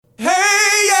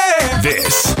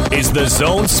This is the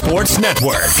Zone Sports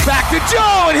Network. Back to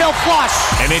Joe, and he'll flush.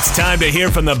 And it's time to hear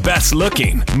from the best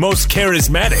looking, most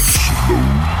charismatic,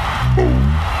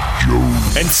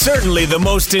 and certainly the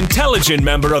most intelligent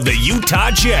member of the Utah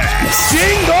Jazz.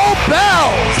 Jingle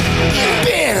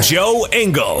bells! Joe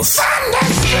Ingles.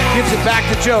 Gives it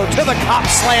back to Joe. To the cup,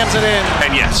 slams it in.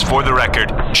 And yes, for the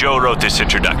record, Joe wrote this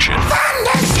introduction.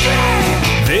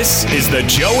 This is the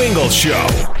Joe Ingles Show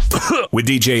with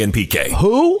DJ and PK.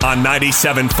 Who? On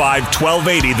 97.5,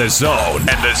 1280 The Zone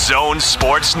and the Zone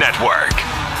Sports Network.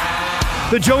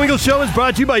 The Joe Ingles Show is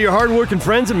brought to you by your hard-working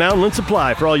friends at Mountainland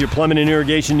Supply. For all your plumbing and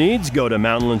irrigation needs, go to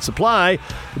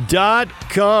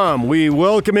mountainlandsupply.com. We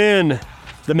welcome in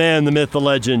the man, the myth, the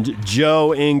legend,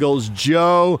 Joe Ingles.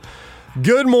 Joe,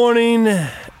 good morning.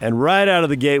 And right out of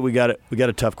the gate, we got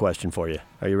a tough question for you.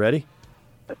 Are you ready?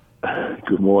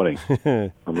 Good morning.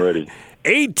 I'm ready.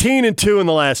 18-2 in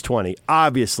the last 20.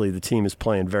 Obviously, the team is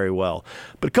playing very well.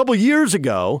 But a couple years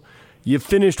ago, you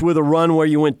finished with a run where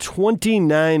you went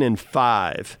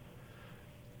 29-5.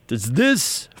 Does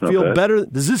this feel better?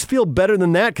 Does this feel better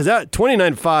than that? Because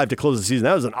 29-5 to close the season,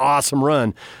 that was an awesome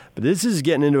run. But this is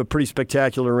getting into a pretty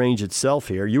spectacular range itself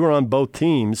here. You were on both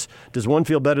teams. Does one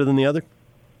feel better than the other?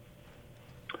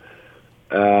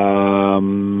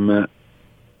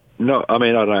 No, I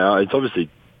mean, I don't know. It's obviously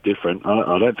different.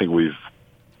 I don't think we've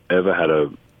ever had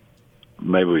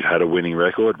maybe we've had a winning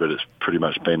record, but it's pretty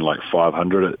much been like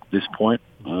 500 at this point.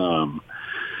 I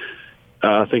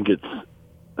think I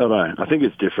don't know. I think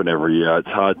it's different every year. It's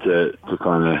hard to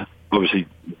kind of, obviously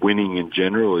winning in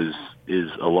general is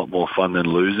a lot more fun than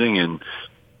losing. And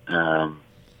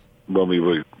when we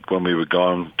were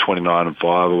gone 29-5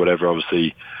 or whatever,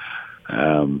 obviously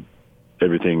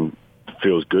everything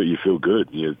feels good. You feel good.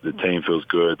 The team feels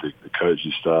good. The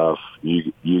coaching staff,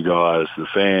 you guys, the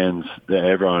fans,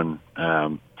 everyone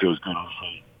feels good.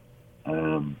 Obviously,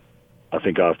 I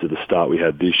think after the start we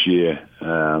had this year,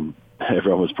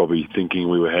 everyone was probably thinking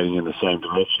we were heading in the same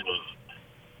direction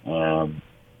of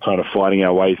kind of fighting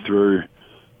our way through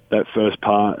that first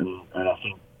part. And I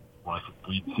think, like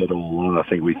we said all along, I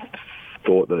think we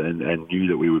thought that and knew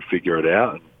that we would figure it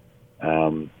out.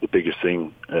 The biggest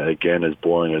thing, again, as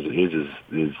boring as it is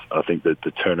I think that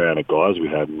the turnaround of guys we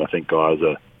had, and I think guys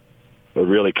are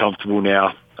really comfortable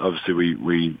now. Obviously, we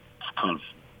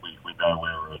know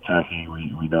where we're attacking,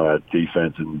 we know our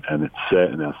defense and it's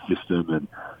set and our system,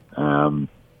 and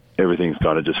everything's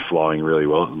kind of just flowing really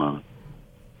well at the moment.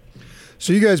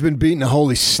 So you guys have been beating the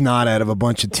holy snot out of a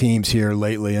bunch of teams here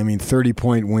lately. I mean,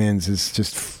 30-point wins is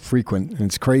just frequent, and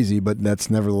it's crazy, but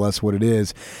that's nevertheless what it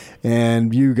is.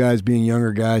 And you guys being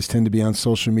younger guys tend to be on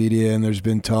social media, and there's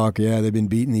been talk, they've been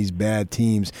beating these bad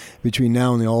teams. Between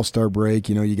now and the All-Star break,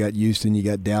 you got Houston, you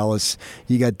got Dallas,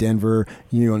 you got Denver,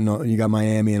 you got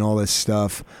Miami and all this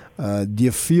stuff. Do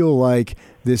you feel like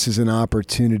this is an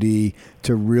opportunity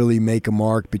to really make a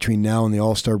mark between now and the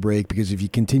All-Star break? Because if you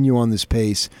continue on this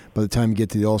pace, by the time you get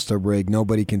to the All-Star break,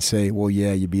 nobody can say, well,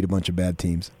 yeah, you beat a bunch of bad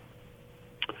teams.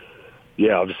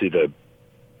 Yeah, obviously the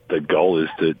goal is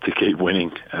to keep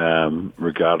winning,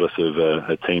 regardless of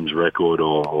a team's record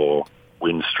or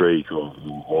win streak or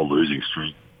losing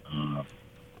streak.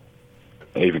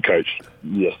 Even Coach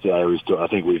yesterday I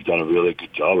think we've done a really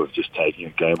good job of just taking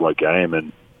it game by game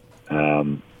and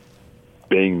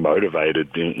being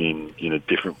motivated in a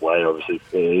different way. Obviously,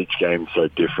 each game's so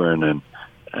different and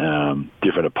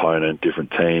different opponent,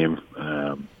 different team.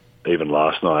 Even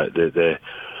last night, they're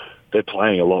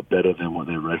playing a lot better than what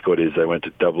their record is. They went to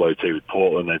double OT with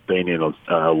Portland. They've been in a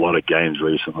lot of games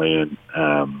recently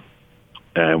and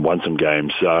won some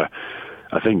games. So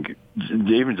I think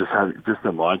even just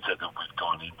the mindset that we've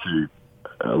gone into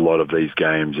a lot of these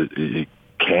games, it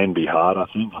can be hard. I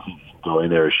think you can go in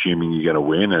there assuming you're going to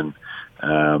win, and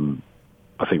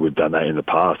I think we've done that in the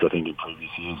past. I think in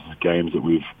previous years, the games that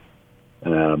we've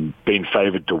been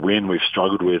favoured to win, we've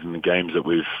struggled with, and the games that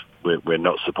we're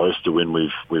not supposed to win,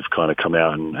 we've kind of come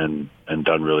out and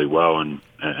done really well and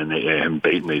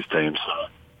beaten these teams. So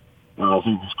I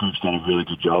think this group's done a really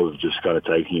good job of just kind of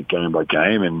taking it game by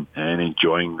game and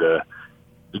enjoying the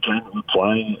game that we're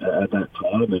playing at that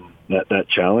time and that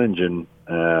challenge. And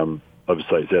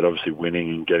obviously winning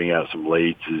and getting out some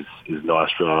leads is nice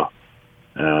for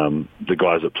the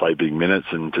guys that play big minutes,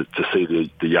 and to see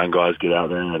the young guys get out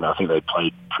there. And I think they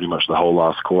played pretty much the whole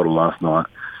last quarter last night.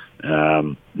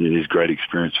 It is a great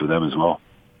experience for them as well.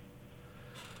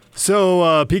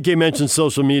 So PK mentioned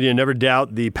social media. Never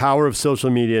doubt the power of social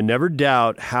media. Never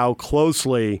doubt how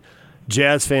closely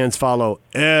Jazz fans follow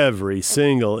every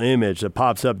single image that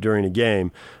pops up during a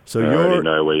game. So I already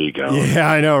know where you're going. Yeah,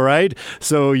 I know, right?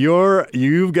 So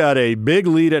you've got a big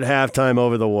lead at halftime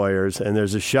over the Warriors, and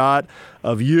there's a shot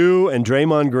of you and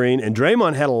Draymond Green, and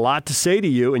Draymond had a lot to say to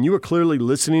you, and you were clearly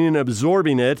listening and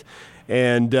absorbing it.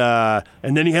 And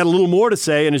then he had a little more to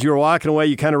say, and as you were walking away,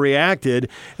 you kind of reacted.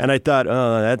 And I thought,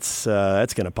 oh, that's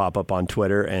going to pop up on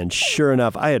Twitter. And sure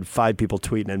enough, I had 5 people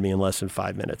tweeting at me in less than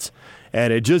 5 minutes.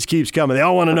 And it just keeps coming. They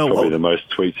all want to know. Probably the most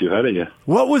tweets you've had of you.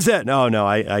 What was that? No,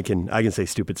 I can say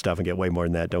stupid stuff and get way more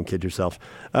than that. Don't kid yourself.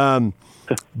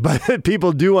 But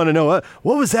people do want to know,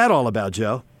 what was that all about,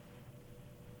 Joe?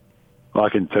 I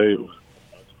can tell you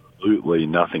absolutely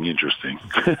nothing interesting.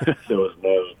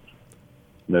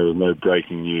 There was no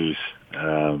breaking news.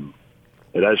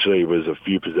 It actually was a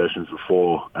few possessions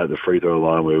before at the free throw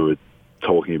line where we were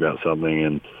talking about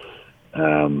something,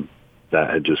 and that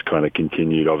had just kind of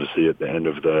continued. Obviously, at the end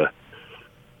of the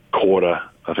quarter,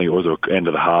 I think it was the end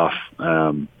of the half,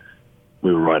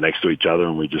 we were right next to each other,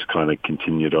 and we just kind of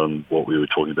continued on what we were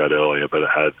talking about earlier, but it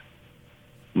had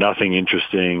nothing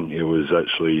interesting. It was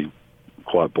actually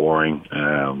quite boring,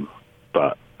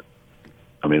 but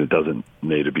I mean, it doesn't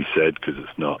need to be said because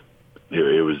it's not.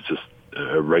 It was just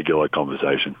a regular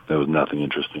conversation. There was nothing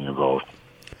interesting involved.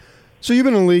 So you've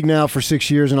been in the league now for 6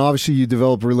 years, and obviously you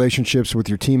develop relationships with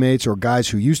your teammates or guys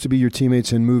who used to be your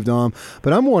teammates and moved on.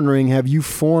 But I'm wondering, have you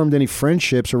formed any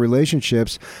friendships or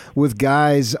relationships with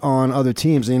guys on other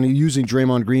teams? And using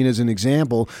Draymond Green as an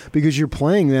example, because you're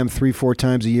playing them 3-4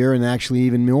 times a year, and actually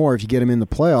even more if you get them in the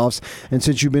playoffs. And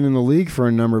since you've been in the league for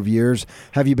a number of years,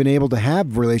 have you been able to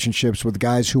have relationships with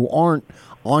guys who aren't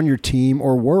on your team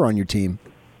or were on your team?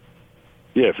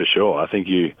 Yeah, for sure. I think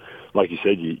you, like you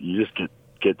said, you just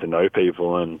get to know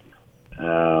people, and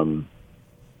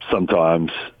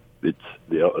sometimes it's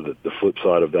the flip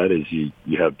side of that is you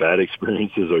have bad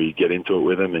experiences, or you get into it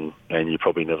with them, and you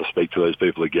probably never speak to those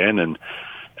people again. And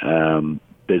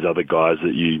there's other guys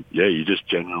that you just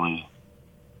generally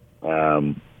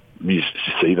you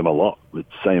see them a lot. It's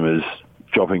the same as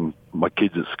dropping my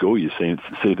kids at school. You see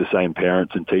the same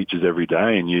parents and teachers every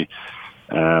day, and you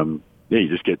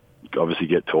just obviously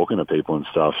get talking to people and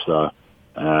stuff. So.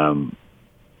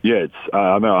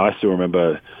 I still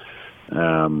remember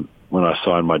when I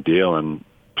signed my deal and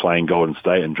playing Golden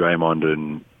State, and Draymond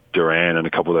and Durant and a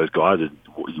couple of those guys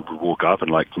would walk up and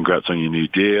like, congrats on your new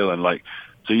deal, and like,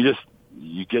 so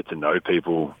you get to know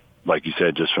people, like you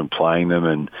said, just from playing them.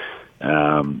 And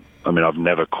I mean, I've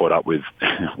never caught up with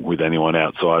anyone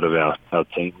outside of our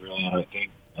team, really, I don't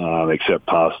think, except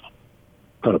past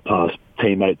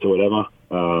teammates or whatever.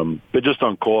 But just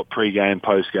on court, pre-game,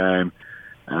 post-game.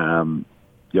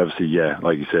 Obviously,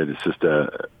 like you said, it's just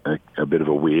a bit of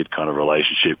a weird kind of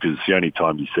relationship because it's the only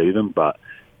time you see them. But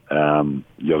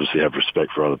you obviously have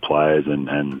respect for other players, and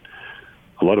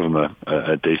a lot of them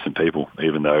are decent people,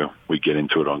 even though we get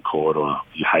into it on court, or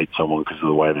you hate someone because of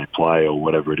the way they play or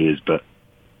whatever it is. But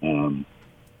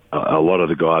a lot of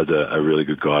the guys are really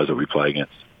good guys that we play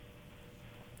against.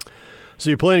 So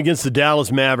you're playing against the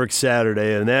Dallas Mavericks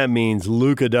Saturday, and that means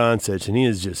Luka Doncic, and he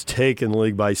has just taken the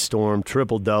league by storm,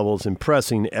 triple-doubles,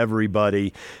 impressing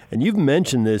everybody. And you've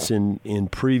mentioned this in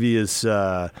previous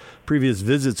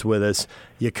visits with us.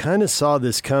 You kind of saw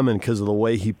this coming because of the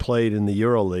way he played in the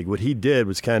EuroLeague. What he did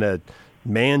was kind of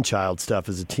man-child stuff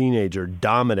as a teenager,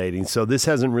 dominating. So this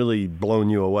hasn't really blown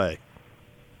you away.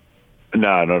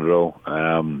 No, not at all.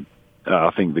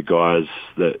 I think the guys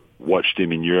that watched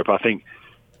him in Europe, I think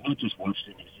not just watched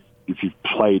him, if you've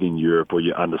played in Europe or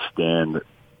you understand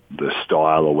the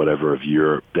style or whatever of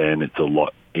Europe, then it's a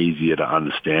lot easier to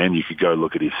understand. You could go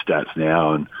look at his stats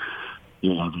now, and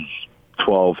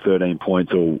 12, 13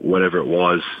 points or whatever it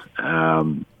was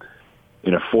in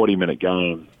a 40-minute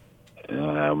game.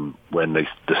 When the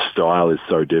style is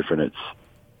so different, it's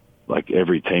like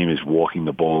every team is walking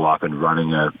the ball up and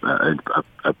running a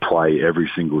play every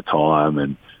single time,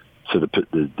 and so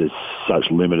there's such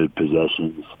limited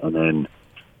possessions, and then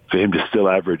for him to still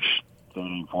average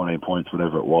 13, 14 points,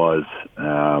 whatever it was,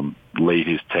 lead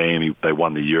his team. They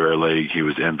won the EuroLeague. He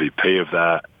was MVP of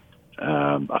that.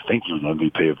 I think he was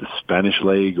MVP of the Spanish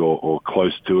League or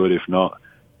close to it, if not.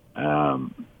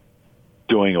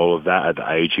 Doing all of that at the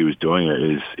age he was doing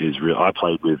it is real. I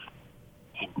played with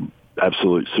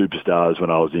absolute superstars when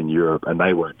I was in Europe, and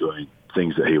they weren't doing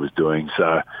things that he was doing.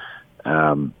 So,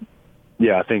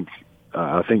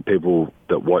 I think people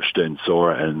that watched it and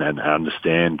saw it and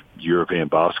understand European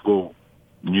basketball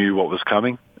knew what was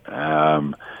coming.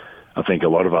 I think a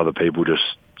lot of other people just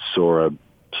saw a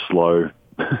slow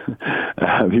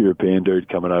European dude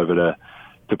coming over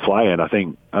to play. And I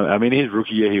think, I mean, his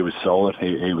rookie year, he was solid.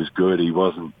 He was good. He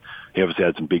obviously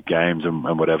had some big games and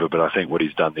whatever, but I think what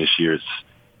he's done this year is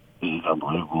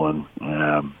unbelievable.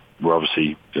 And we're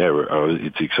obviously,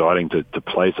 it's exciting to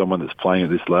play someone that's playing at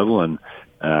this level, and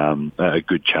a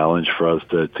good challenge for us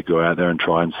to go out there and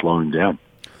try and slow him down.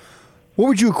 What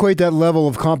would you equate that level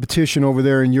of competition over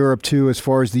there in Europe to as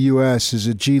far as the U.S.? Is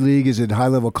it G League? Is it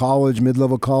high-level college,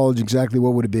 mid-level college? Exactly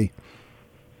what would it be?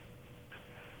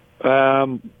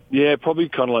 Yeah, probably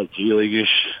kind of like G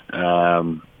League-ish.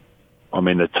 I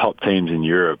mean, the top teams in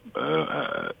Europe,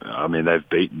 I mean, they've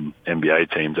beaten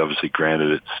NBA teams. Obviously,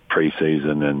 granted, it's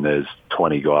preseason and there's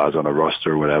 20 guys on a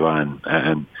roster or whatever,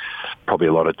 and probably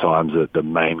a lot of times the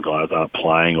main guys aren't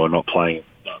playing or not playing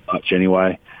that much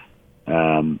anyway.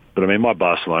 But, I mean, my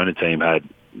Barcelona team had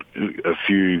a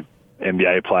few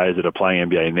NBA players that are playing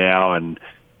NBA now, and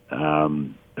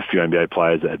a few NBA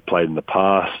players that had played in the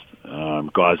past,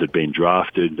 guys that had been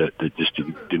drafted that just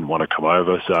didn't want to come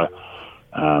over. So,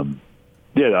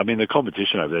 yeah, I mean, the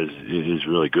competition over there is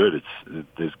really good.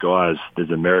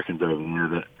 There's Americans over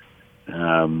there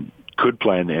that could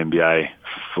play in the NBA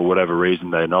for whatever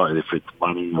reason they're not, if it's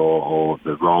money or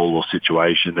the role or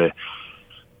situation.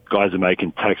 Guys are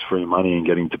making tax-free money and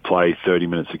getting to play 30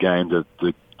 minutes a game.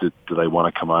 Do they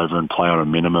want to come over and play on a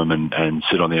minimum and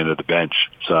sit on the end of the bench?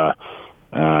 So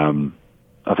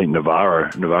I think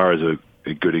Navarro is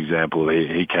a good example.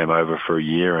 He came over for a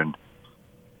year, and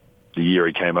the year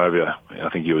he came over, I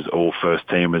think he was all first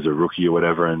team as a rookie or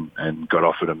whatever, and got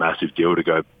offered a massive deal to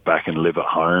go back and live at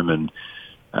home and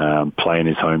play in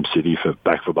his home city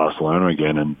back for Barcelona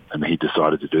again. And he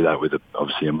decided to do that with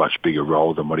obviously a much bigger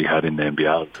role than what he had in the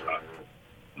NBA.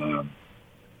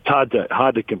 It's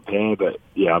hard to compare, but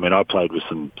yeah, I mean, I played with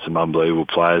some unbelievable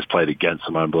players, played against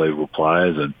some unbelievable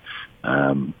players,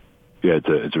 and yeah,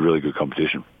 it's a really good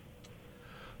competition.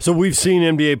 So we've seen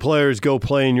NBA players go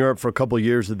play in Europe for a couple of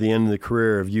years at the end of the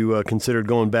career. Have you considered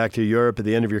going back to Europe at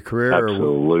the end of your career?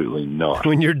 Absolutely not.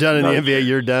 When you're done in the NBA,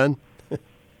 you're done?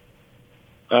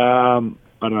 I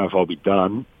don't know if I'll be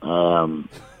done.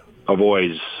 I've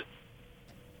always,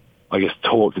 I guess,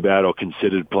 talked about or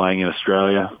considered playing in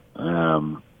Australia.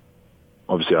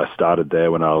 Obviously, I started there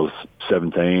when I was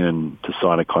 17, and to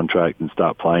sign a contract and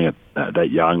start playing at that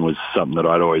young was something that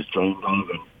I'd always dreamed of.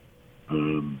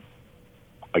 And,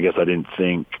 I guess I didn't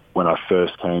think when I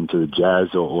first came to the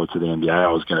Jazz or to the NBA I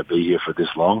was going to be here for this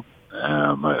long.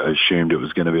 I assumed it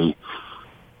was going to be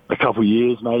a couple of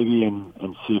years maybe,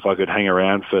 and see if I could hang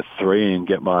around for 3 and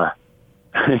get my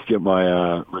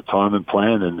retirement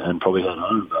plan and probably head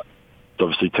home. But it's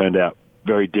obviously turned out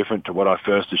very different to what I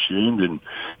first assumed,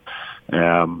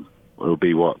 and it'll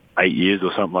be 8 years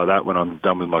or something like that when I'm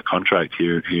done with my contract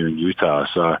here in Utah.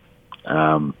 So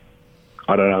I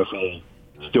don't know if I'll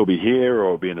still be here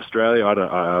or be in Australia. I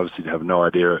obviously have no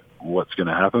idea what's going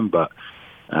to happen, but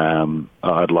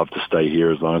I'd love to stay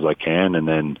here as long as I can. And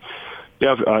then,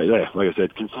 like I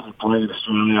said, consider playing in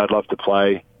Australia. I'd love to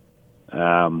play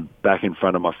back in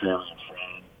front of my family and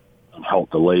friends and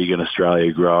help the league in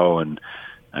Australia grow. And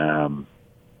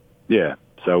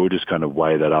so we'll just kind of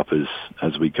weigh that up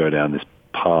as we go down this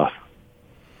path.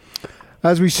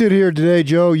 As we sit here today,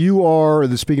 Joe, you are,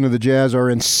 speaking of the Jazz, are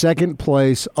in second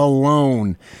place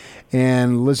alone.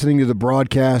 And listening to the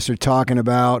broadcaster talking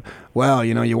about, well,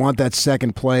 you want that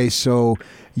second place so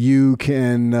you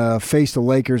can face the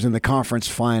Lakers in the conference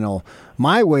final.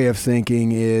 My way of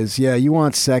thinking is, yeah, you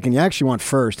want second. You actually want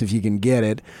first if you can get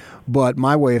it. But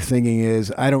my way of thinking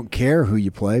is I don't care who you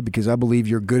play because I believe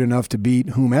you're good enough to beat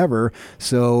whomever.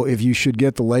 So if you should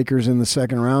get the Lakers in the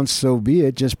second round, so be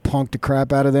it. Just punk the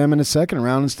crap out of them in the second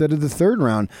round instead of the third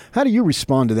round. How do you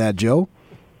respond to that, Joe?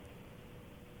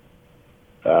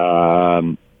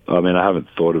 I mean, I haven't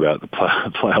thought about the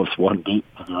playoffs one bit,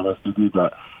 to be honest with you.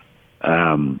 But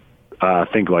I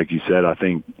think, like you said, I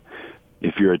think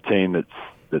if you're a team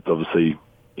that's obviously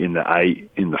in the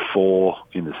 8, in the 4,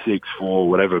 in the 6, 4,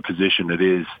 whatever position it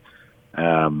is,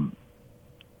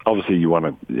 obviously you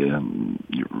want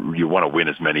to win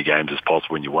as many games as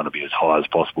possible, and you want to be as high as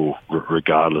possible,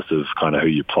 regardless of kind of who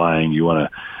you're playing. You want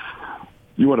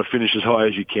to finish as high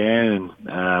as you can,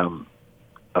 and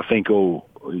I think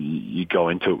you go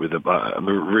into it with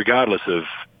regardless of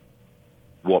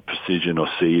what precision or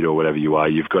seed or whatever you are,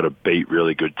 you've got to beat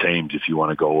really good teams if you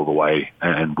want to go all the way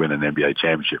and win an NBA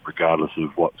championship. Regardless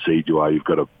of what seed you are, you've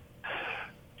got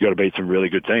to beat some really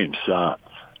good teams. So,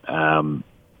 I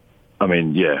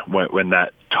mean, yeah, when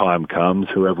that time comes,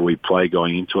 whoever we play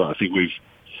going into it, I think we've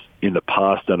in the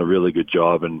past done a really good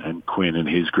job, and Quinn and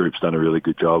his group's done a really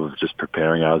good job of just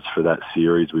preparing us for that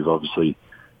series. We've obviously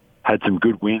had some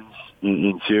good wins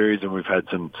in series, and we've had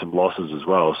some losses as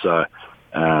well. So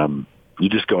you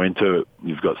just go into it.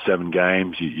 You've got 7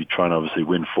 games. You try and obviously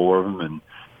win 4 of them,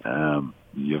 and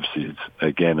you obviously, it's,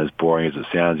 again, as boring as it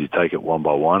sounds, you take it one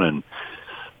by one, and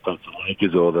so it's the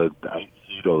Lakers or the 8th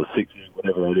seed or the 6th seed,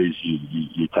 whatever it is,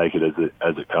 you take it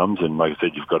as it comes. And like I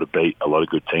said, you've got to beat a lot of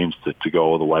good teams to go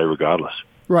all the way regardless.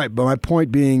 Right, but my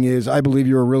point being is I believe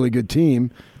you're a really good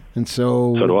team, and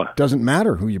so do I. It doesn't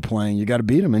matter who you're playing. You got to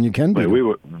beat them, and you can beat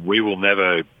them. We will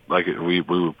never, like, we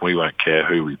won't care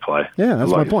who we play. Yeah,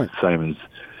 that's my point. Same as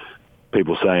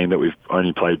people saying that we've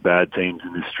only played bad teams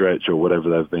in this stretch or whatever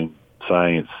they've been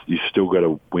saying. It's you've still got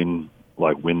to win.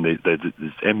 There's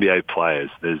NBA players.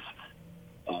 There's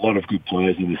a lot of good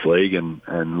players in this league, and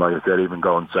like I said, even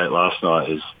Golden State last night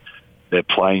is they're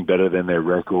playing better than their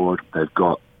record. They've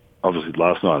got, obviously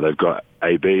last night they've got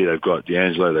AB, they've got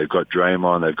D'Angelo, they've got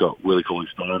Draymond, they've got Willie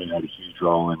Cauley-Stein, who had a huge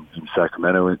role in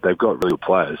Sacramento. They've got really good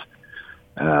players.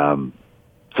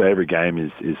 So every game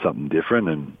is something different,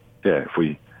 and yeah,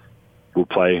 we'll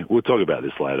play. We'll talk about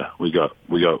this later. We got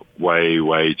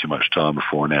way too much time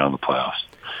before now in the playoffs.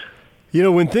 You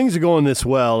know, when things are going this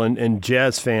well, and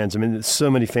Jazz fans, I mean,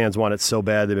 so many fans want it so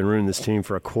bad. They've been rooting this team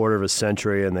for a quarter of a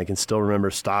century, and they can still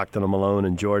remember Stockton and Malone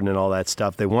and Jordan and all that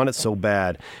stuff. They want it so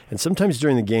bad. And sometimes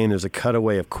during the game, there's a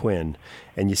cutaway of Quinn,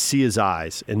 and you see his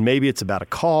eyes. And maybe it's about a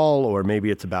call, or maybe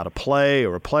it's about a play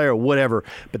or a player or whatever,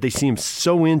 but they seem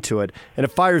so into it, and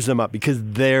it fires them up because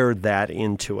they're that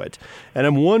into it. And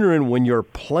I'm wondering, when you're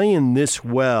playing this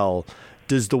well,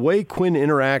 does the way Quinn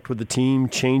interact with the team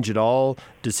change at all?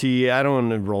 Does he, I don't want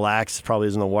to relax, probably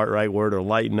isn't the right word, or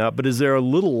lighten up, but is there a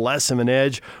little less of an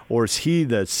edge, or is he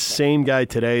the same guy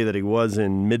today that he was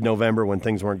in mid-November when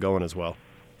things weren't going as well?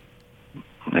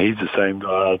 He's the same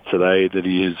guy today that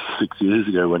he is 6 years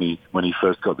ago when he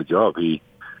first got the job. He,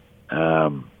 I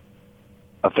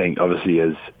think, obviously,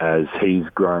 as he's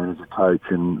grown as a coach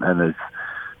and has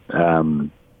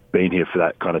been here for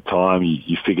that kind of time,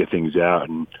 you figure things out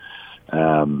and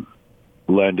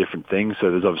learn different things. So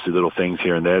there's obviously little things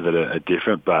here and there that are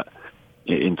different, but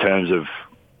in terms of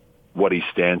what he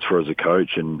stands for as a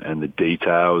coach and the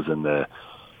details and the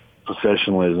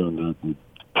professionalism, the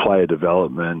player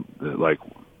development, like,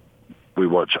 we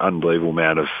watch unbelievable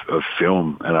amount of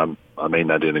film, and I mean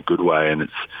that in a good way, and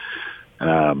it's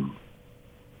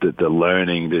the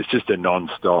learning. There's just a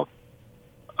non-stop.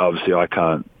 Obviously, I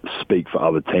can't speak for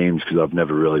other teams because I've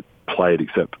never really played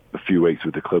except a few weeks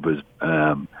with the Clippers.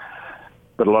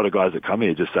 But a lot of guys that come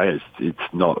here just say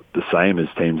it's not the same as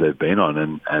teams they've been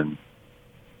on, and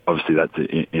obviously that's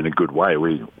in a good way.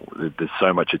 There's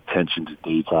so much attention to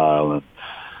detail,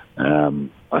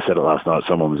 and I said it last night.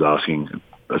 Someone was asking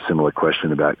a similar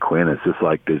question about Quinn. It's just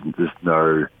like there's just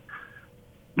no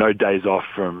days off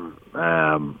from.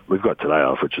 We've got today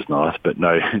off, which is nice, but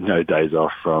no days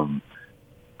off from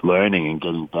learning and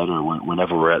getting better.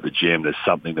 Whenever we're at the gym, there's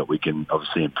something that we can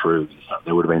obviously improve.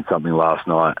 There would have been something last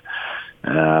night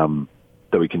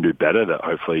that we can do better, that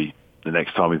hopefully the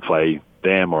next time we play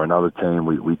them or another team,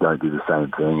 we don't do the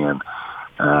same thing. And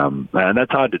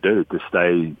that's hard to do, to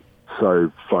stay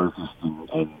so focused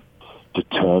and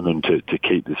determined to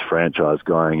keep this franchise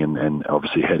going and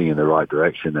obviously heading in the right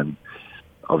direction. And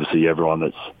obviously everyone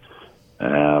that's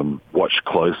watched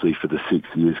closely for the 6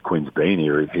 years Quinn's been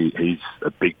here, he's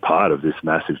a big part of this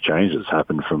massive change that's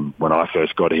happened from when I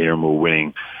first got here and we were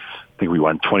winning. I think we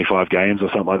won 25 games or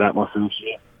something like that my first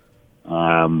year.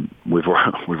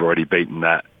 We've already beaten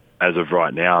that as of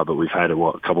right now, but we've had a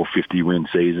couple 50-win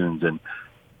seasons and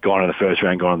gone in the first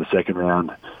round, gone in the second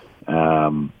round.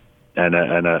 And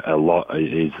a lot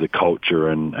is the culture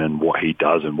and what he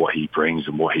does and what he brings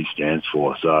and what he stands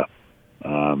for. So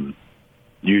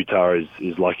Utah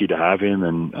is lucky to have him,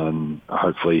 and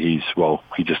hopefully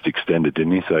he just extended,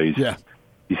 didn't he? So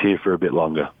he's here for a bit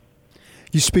longer.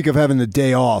 You speak of having the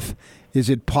day off. Is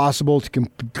it possible to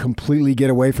completely get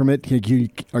away from it?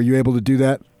 Are you able to do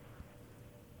that?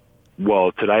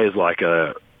 Well, today is like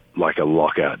a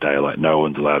lockout day. Like, no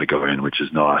one's allowed to go in, which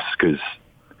is nice, because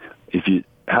if you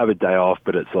have a day off,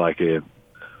 but it's like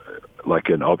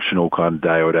an optional kind of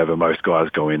day or whatever, most guys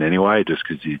go in anyway, just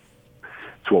because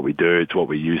it's what we do, it's what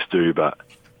we used to. But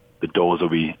the doors will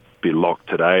be locked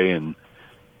today, and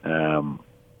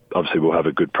obviously we'll have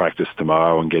a good practice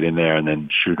tomorrow and get in there and then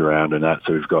shoot around and that.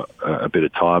 So we've got a bit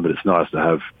of time, but it's nice to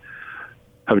have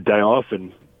a day off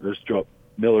and just drop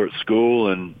Miller at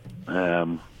school and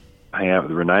hang out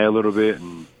with Renee a little bit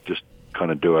and just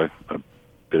kind of do a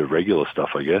bit of regular stuff,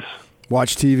 I guess.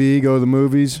 Watch TV, go to the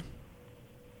movies?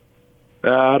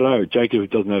 I don't know. Jacob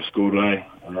doesn't have school today.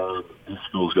 His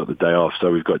school's got the day off,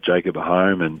 so we've got Jacob at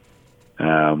home,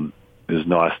 and was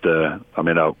nice to. I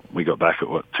mean, we got back at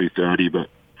 2:30, but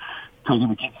taking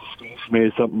the kids to school for me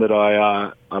is something that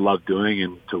I love doing,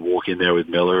 and to walk in there with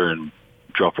Miller and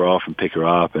drop her off and pick her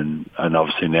up, and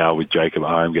obviously now with Jacob at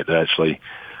home, get to actually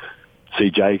see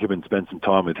Jacob and spend some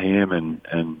time with him, and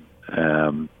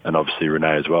obviously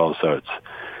Renee as well. So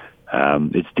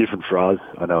it's different for us.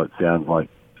 I know it sounds like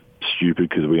stupid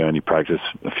because we only practice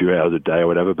a few hours a day or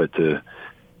whatever, but to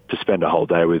spend a whole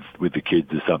day with the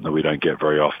kids is something that we don't get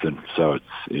very often. So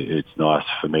it's nice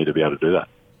for me to be able to do that.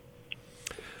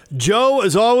 Joe,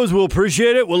 as always, we'll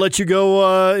appreciate it. We'll let you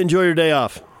go enjoy your day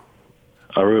off.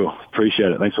 I will.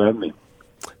 Appreciate it. Thanks for having me.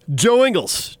 Joe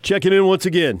Ingles checking in once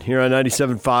again here on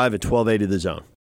 97.5 at 1280 The Zone.